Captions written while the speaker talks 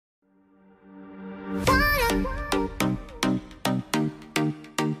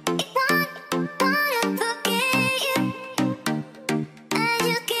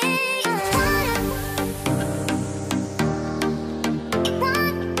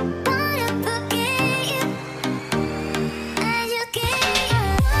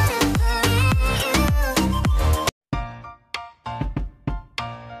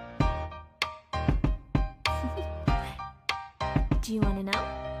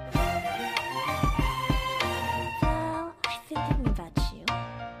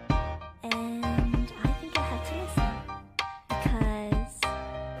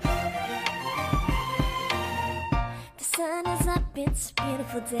it's a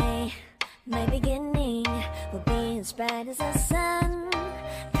beautiful day. My beginning will be as bright as the sun.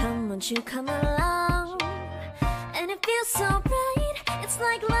 Come, won't you come along? And it feels so bright, it's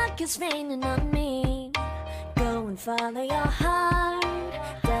like luck is raining on me. Go and follow your heart,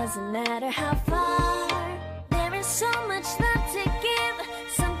 doesn't matter how far. There is so much love to give,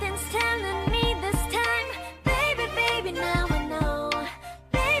 something's telling me this time. Baby, baby, now I know.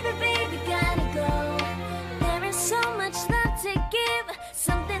 Baby, baby, gotta go. There is so much love to give,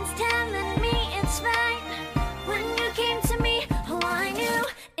 something's telling me it's right. When you came to me, oh, I knew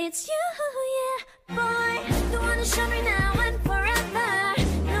it's you, yeah, boy. The one to show me now and forever.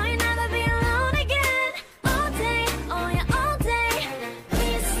 No, you'll never be alone again. All day, oh yeah, all day.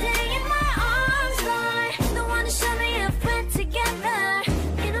 Please stay in my arms, boy. The one to show me if we're together.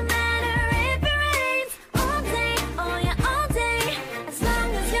 It don't matter if it rains. All day, oh yeah, all day. As long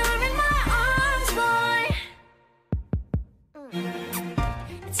as you're in my arms, boy.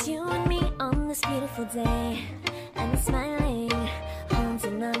 It's you and me on this beautiful day, and I'm smiling,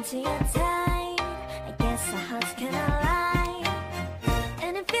 holding on to you tight. I guess our hearts cannot lie,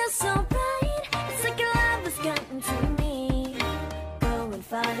 and it feels so bright. It's like your love has gotten to me. Go and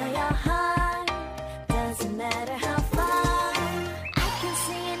follow your heart, doesn't matter how far. I can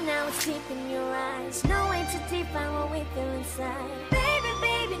see it now, it's deep in your eyes. No way to define what we feel inside. Baby,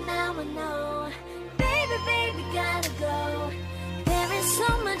 baby, now I know. Baby, baby, gotta go. There is so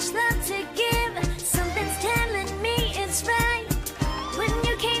much love to give, something's telling me it's right. When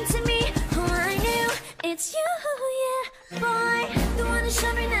you came to me, oh, I knew it's you, yeah, boy. The one to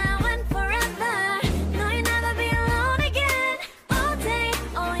show me now and forever. No, you'll never be alone again. All day,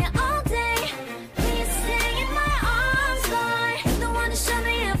 oh yeah, all day. Please stay in my arms, boy. The one to show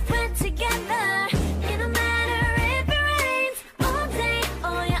me if we're together. It don't matter if it rains. All day,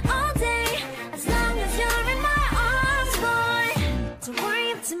 oh yeah, all day. As long as you're in my arms, boy. Don't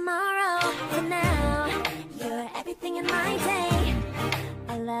worry of tomorrow. For now, you're everything in my day.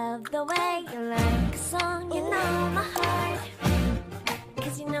 I love the way you like a song, you know my heart.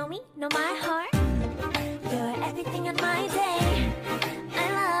 Cause you know me, know my heart. You're everything in my day. I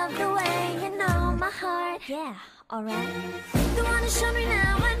love the way you know my heart. Yeah, alright. The one to show me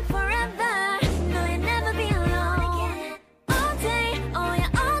now and forever. No, you'll never be alone again. All day, oh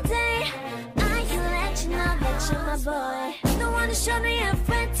yeah, all day. I can let you know that you're my boy. The one to show me if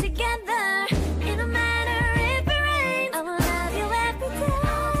we're together. It don't matter if it rains. I will love you every day.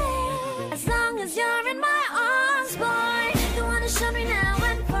 As long as you're in my arms, boy. The one to show me now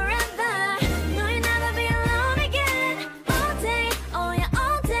and forever. No, you'll never be alone again. All day, oh yeah,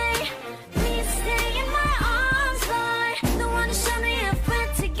 all day. Please stay in my arms, boy. The one to show me if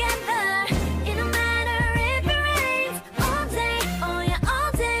we're together. It don't matter if it rains. All day, oh yeah,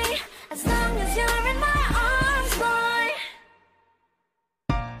 all day. As long as you're in my arms, boy.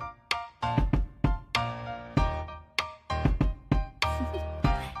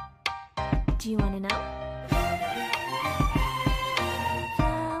 Do you want to know?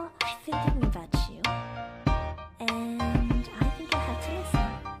 Well, I've been thinking about you, and I think I have to listen,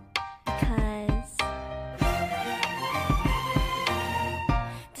 because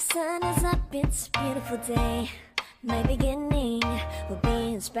the sun is up, it's a beautiful day. My beginning will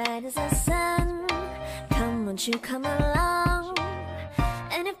be as bright as the sun. Come, won't you come along?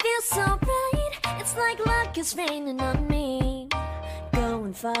 And it feels so bright, it's like luck is raining on me. Go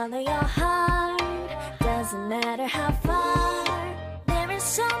and follow your heart, doesn't matter how far. There is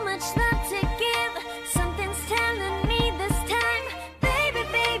so much love to give, something's telling me this time. Baby,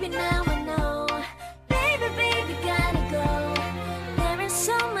 baby, now I know. Baby, baby, gotta go. There is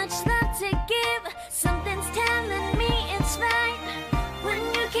so much love to give, something's telling me it's right. When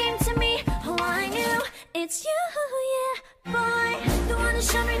you came to me, oh, I knew it's you, yeah, boy. The one to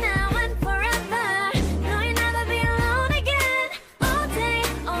show me now and forever. No, you'll never be alone again. All day,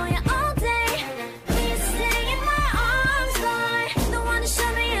 oh yeah, all day. Please stay in my arms, boy. The one to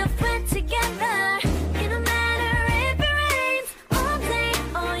show me if we're together. It don't matter if it rains. All day,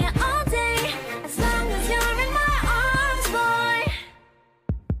 oh yeah, all day. As long as you're in my arms, boy.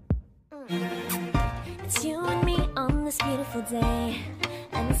 It's you and me on this beautiful day,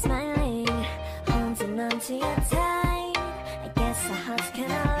 and I'm smiling, holding on to you tight. I guess our hearts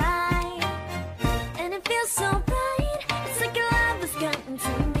cannot lie, and it feels so bright. It's like your love has gotten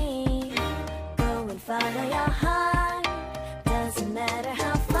to me. Go and follow your heart, doesn't matter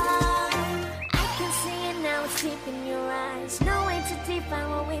how far. I can see it now, it's deep in your eyes. No way to define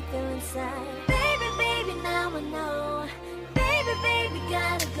what we feel inside. Baby, baby, now I know. Baby, baby,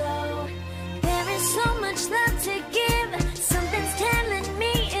 gotta go. There is so much love to give, something's telling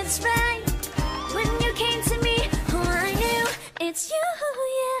me it's right. When you came to me, oh, I knew it's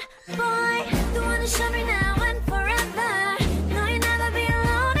boy, the one who showed me now and forever. No, you'll never be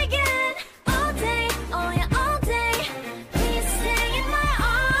alone again. All day, oh yeah, all day. Please stay in my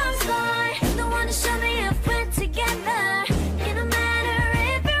arms, boy. The one who showed me if we're together. It don't matter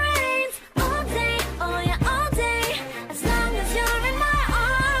if it rains. All day, oh yeah, all day. As long as you're in my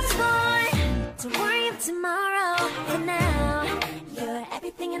arms, boy. Don't worry of tomorrow. For now, you're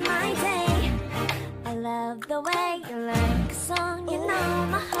everything in my day. I love the way you like a song, you know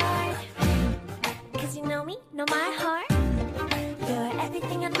my heart. Cause you know me, know my heart. You're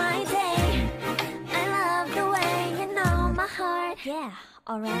everything in my day. I love the way you know my heart. Yeah,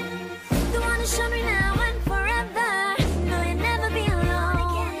 alright. The one who showed me now and forever. No, you'll never be alone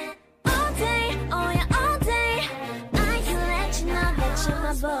again. All day, oh yeah, all day. I can let you know that you're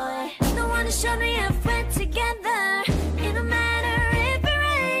my boy. The one who showed me if we're together. It don't matter if it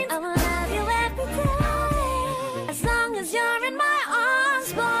rains. I will love you every day. As long as you're in my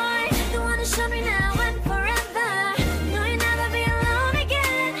arms, boy. The one who showed me now and forever. No, you'll never be alone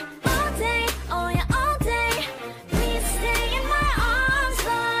again. All day, oh yeah, all day. Please stay in my arms,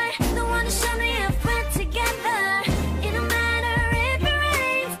 boy. The one who showed me if we're together. It don't matter if it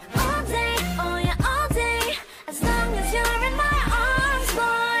rains. All day, oh yeah, all day. As long as you're in my arms,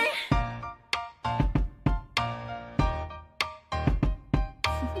 boy.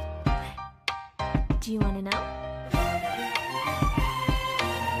 Do you want to know?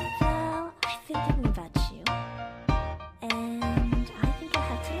 Well, I've been thinking about you, and I think I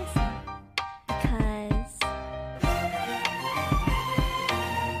have to listen, because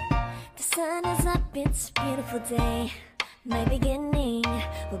the sun is up, it's a beautiful day. My beginning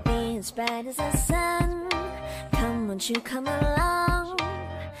will be as bright as the sun. Come, won't you come along?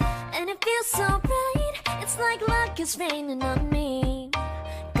 And it feels so bright, it's like luck is raining on me.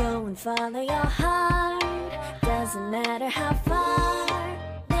 Go and follow your heart, doesn't matter how far.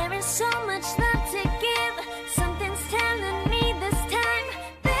 There is so much love to give, something's telling me this time.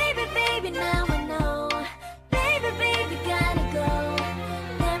 Baby, baby, now I know. Baby, baby, gotta go.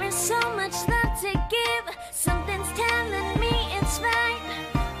 There is so much love to give, something's telling me it's right.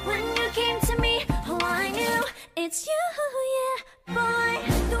 When you came to me, oh I knew it's you, yeah, boy.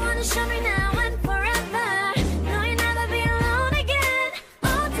 The one who showed me now and forever. No, you'll never be alone again.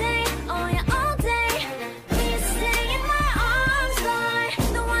 All day, oh yeah, all day. Please stay in my arms, boy.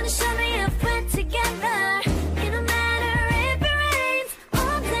 The one who showed me if we're together. It don't matter if it rains.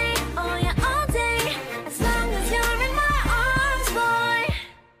 All day, oh yeah, all day. As long as you're in my arms, boy.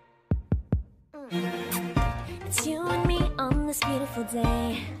 It's you and me on this beautiful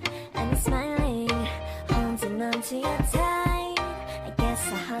day, and I'm smiling, holding on to you tight. I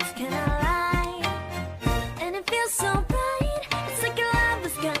guess our hearts cannot lie, and it feels so bright. It's like your love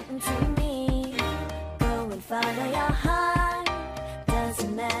has gotten to me. Go and follow your heart,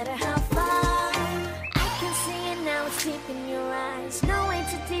 doesn't matter how far. I can see it now, it's deep in your eyes. No way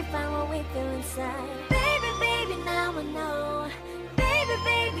to define what we feel inside. Baby, baby, now I know. Baby,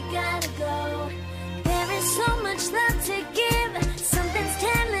 baby, gotta go. There is so much love to give, something's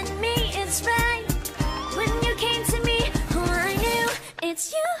telling me it's right. When you came to me, oh I knew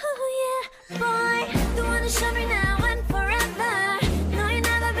it's you, yeah, boy. The one who showed me now and forever. No, you'll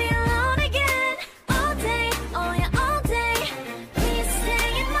never be alone again. All day, oh yeah, all day. Please stay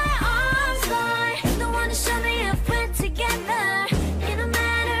in my arms, boy. The one who showed me if we're together. It don't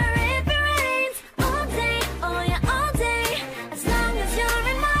matter if it rains. All day, oh yeah, all day. As long as you're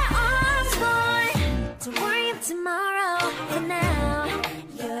in my arms, boy. Don't worry of tomorrow. For now,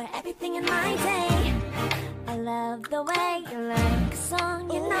 you're everything in my day. I love the way you like a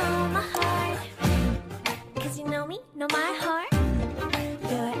song, you know my heart. Cause you know me, know my heart.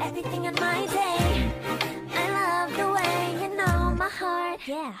 You're everything in my day. I love the way you know my heart.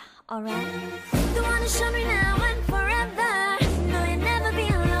 Yeah, alright. The one who showed me now and forever. No, you'll never be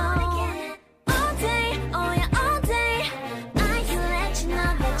alone again. All day, oh yeah, all day. I can let you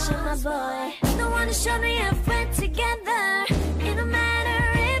know that you're my boy. The one who showed me if we're together. It don't matter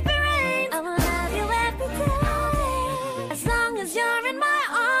if it rains. I will love you every day. As long as you're in my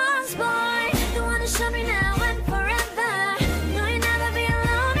arms, boy. The one who showed me now and forever. No, you'll never be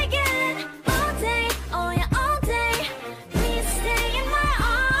alone again. All day, oh yeah, all day. Please stay in my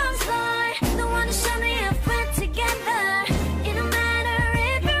arms, boy. The one who showed me if we're together. It don't matter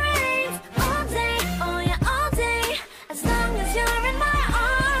if it rains. All day, oh yeah, all day. As long as you're in my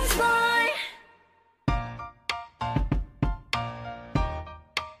arms, boy.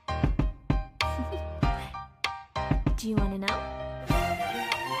 Do you want to know?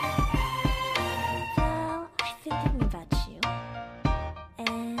 Well, I've been thinking about you,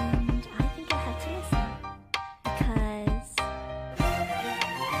 and I think I have to listen, because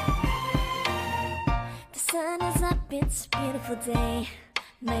up, it's a beautiful day.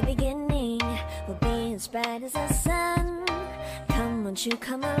 My beginning will be as bright as the sun. Come, won't you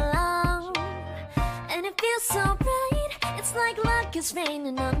come along? And it feels so bright, it's like luck is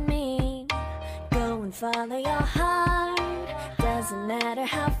raining on me. Go and follow your heart, doesn't matter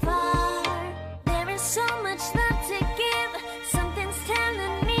how far. There is so much love to give, something's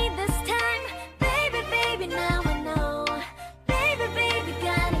telling me this time. Baby, baby, now I know. Baby, baby,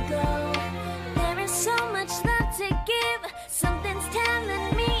 gotta go. There is so much love to give, something's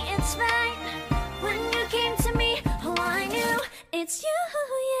telling me it's right. When you came to me, oh, I knew it's you,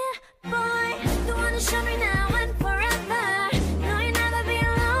 yeah, boy. The one to show me now and forever. No, you'll never be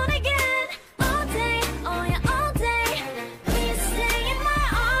alone again. All day, oh yeah, all day. Please stay in my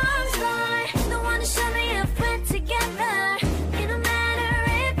arms, boy. The one to show me if we're together. It don't matter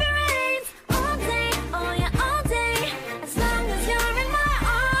if it rains. All day, oh yeah, all day. As long as you're in my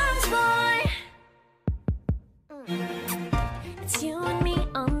arms, boy. It's you and me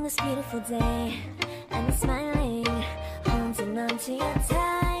on this beautiful day, and I'm smiling, holding on to you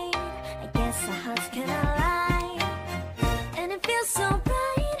tight. I guess our hearts can align, and it feels so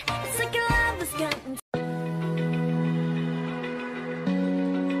bright. It's like your love has gotten.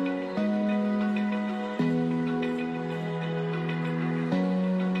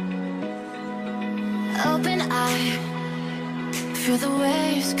 Open eye, feel the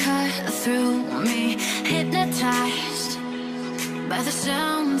waves cut through me. Hypnotized by the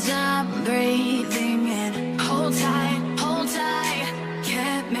sounds I'm breathing in. Hold tight,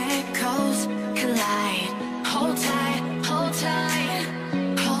 chemicals collide. Hold tight.